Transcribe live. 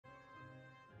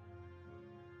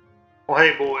Well,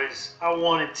 hey boys, I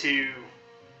wanted to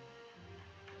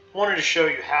show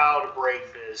you how to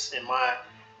break this. And my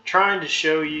trying to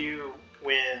show you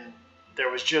when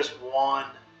there was just one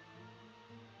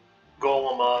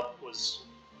golem up was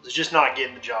just not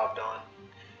getting the job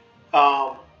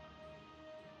done.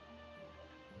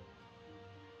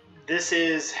 This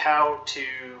is how to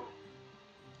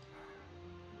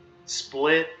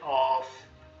split off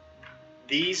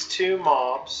these two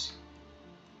mobs,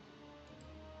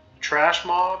 Trash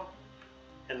Mob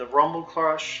and the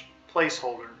Rumblecrush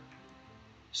placeholder,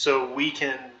 so we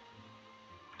can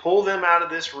pull them out of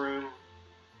this room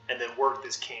and then work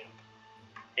this camp.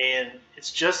 And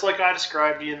it's just like I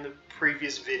described you in the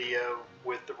previous video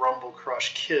with the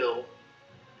Rumblecrush kill,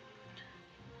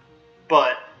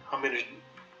 but I'm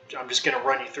just gonna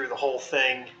run you through the whole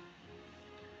thing.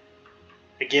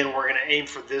 Again, we're gonna aim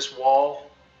for this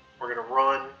wall. We're gonna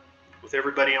run with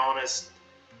everybody on us,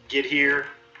 get here.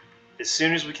 As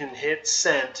soon as we can hit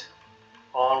scent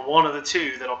on one of the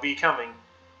two that'll be coming,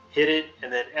 hit it,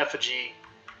 and then effigy,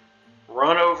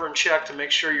 run over and check to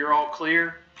make sure you're all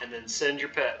clear, and then send your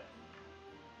pet.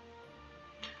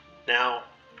 Now,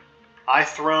 I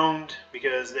throned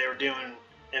because they were doing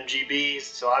MGBs,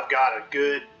 so I've got a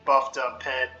good buffed up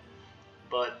pet,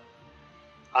 but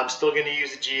I'm still going to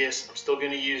use the Geas, I'm still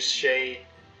going to use Shade,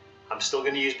 I'm still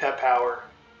going to use Pet Power.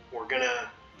 We're gonna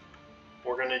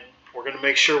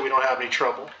make sure we don't have any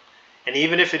trouble. And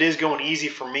even if it is going easy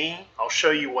for me, I'll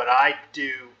show you what I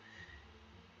do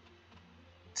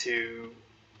to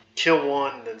kill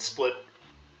one, then split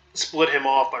him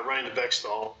off by running to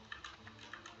Vexstall.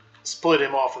 Split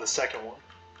him off with the second one.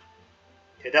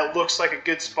 Okay, that looks like a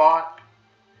good spot.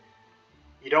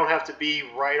 You don't have to be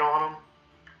right on them.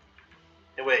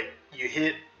 And wait, you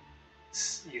hit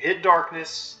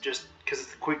darkness just because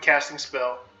it's a quick casting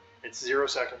spell. It's 0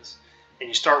 seconds, and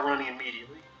you start running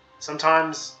immediately.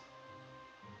 Sometimes,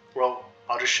 well,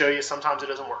 I'll just show you. Sometimes it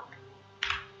doesn't work.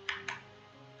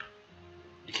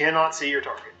 You cannot see your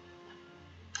target.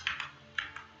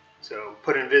 So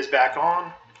put Invis back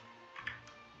on,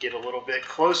 get a little bit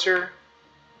closer,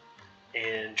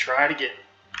 and try to get him.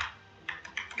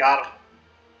 Got him.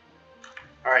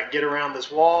 All right, get around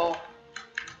this wall.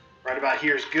 Right about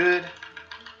here is good.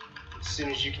 As soon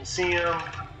as you can see him,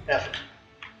 F it.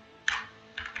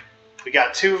 We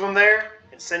got 2 of them there,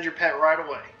 and send your pet right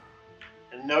away.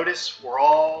 And notice we're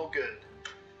all good.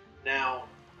 Now,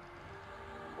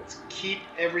 let's keep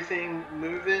everything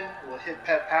moving. We'll hit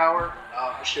Pet Power.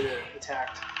 I should have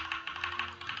attacked.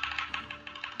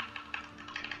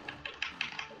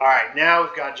 Alright, now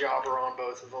we've got Jobber on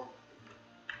both of them.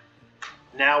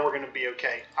 Now we're going to be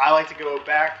okay. I like to go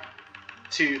back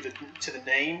to the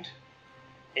named,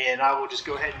 and I will just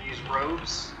go ahead and use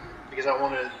robes because I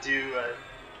want to do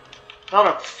not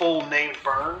a full named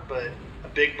burn, but a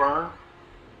big burn.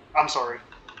 I'm sorry,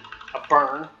 a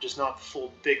burn, just not the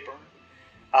full big burn.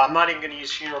 I'm not even going to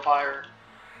use Funeral Pyre.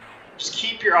 Just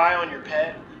keep your eye on your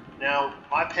pet. Now,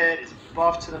 my pet is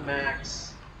buffed to the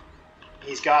max.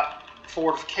 He's got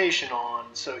fortification on,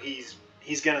 so he's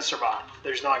going to survive.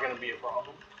 There's not going to be a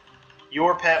problem.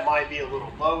 Your pet might be a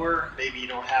little lower. Maybe you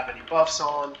don't have any buffs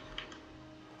on.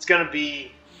 It's going to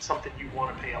be something you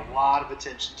want to pay a lot of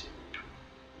attention to.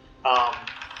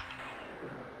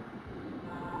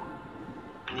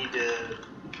 Need to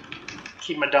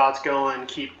keep my dots going,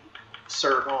 keep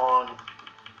Cert on,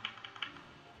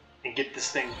 and get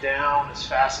this thing down as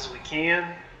fast as we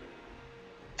can.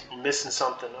 I'm missing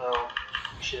something. Oh,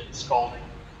 shit, Scalding.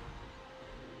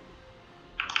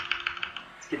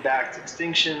 Let's get back to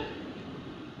Extinction.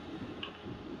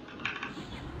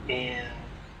 And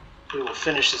we will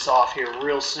finish this off here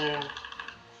real soon.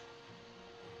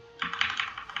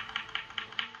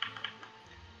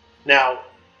 Now,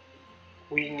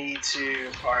 we need to,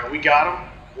 alright, we got them.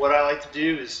 What I like to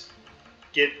do is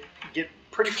get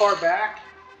pretty far back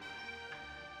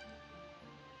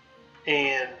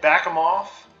and back them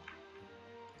off,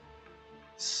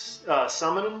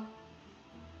 summon them,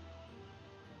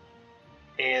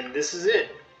 and this is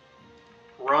it.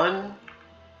 Run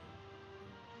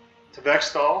to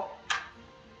Vexstall.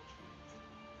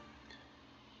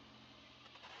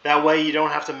 That way you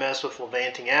don't have to mess with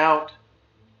levanting out.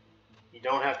 You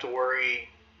don't have to worry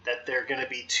that they're going to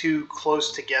be too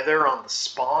close together on the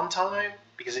spawn time,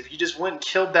 because if you just went and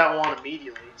killed that one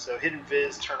immediately, so hit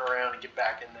Invis, turn around, and get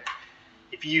back in there.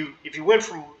 If you went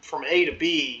from A to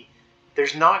B,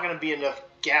 there's not going to be enough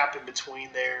gap in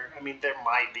between there. I mean, there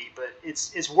might be, but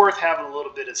it's worth having a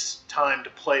little bit of time to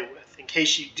play with in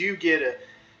case you do get a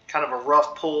kind of a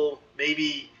rough pull.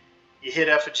 Maybe you hit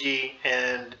effigy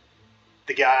and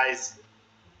the guys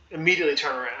immediately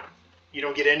turn around. you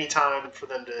don't get any time for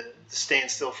them to stand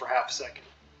still for half a second.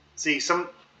 See, some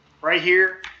right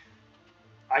here,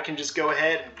 I can just go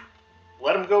ahead and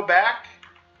let them go back,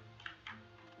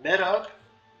 med up,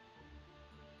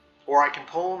 or I can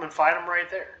pull them and fight them right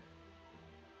there.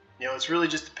 You know, it really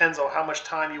just depends on how much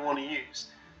time you want to use.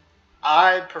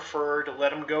 I prefer to let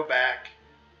them go back,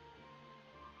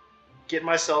 get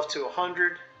myself to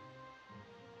 100,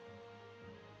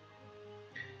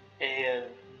 and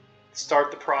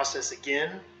start the process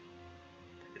again.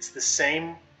 It's the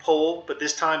same pull, but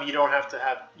this time you don't have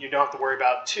to worry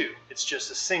about two. It's just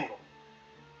a single.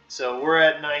 So we're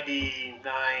at 99.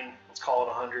 Let's call it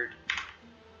 100.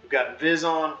 We've got Invis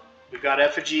on. We've got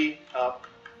Effigy up.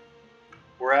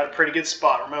 We're at a pretty good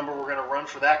spot. Remember, we're going to run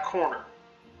for that corner.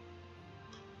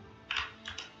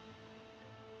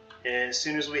 And as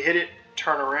soon as we hit it,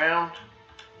 turn around.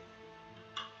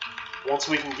 Once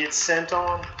we can get scent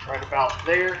on, right about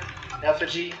there,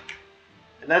 Effigy.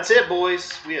 And that's it,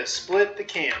 boys. We have split the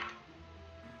camp.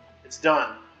 It's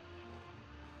done.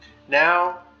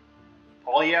 Now,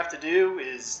 all you have to do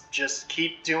is just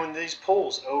keep doing these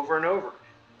pulls over and over.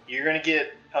 You're going to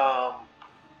get,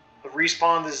 the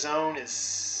respawn the zone is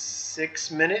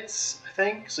 6 minutes, I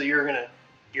think. So you're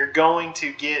going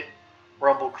to get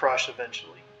Rumblecrush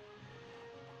eventually.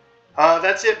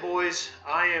 That's it, boys.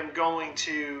 I am going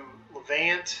to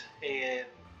Levant and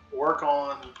work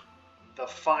on the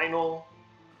final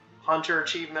Hunter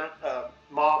achievement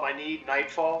mob I need,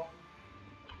 Nightfall,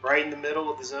 right in the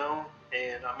middle of the zone.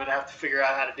 And I'm going to have to figure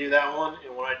out how to do that one.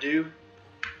 And when I do,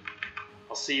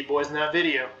 I'll see you boys in that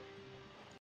video.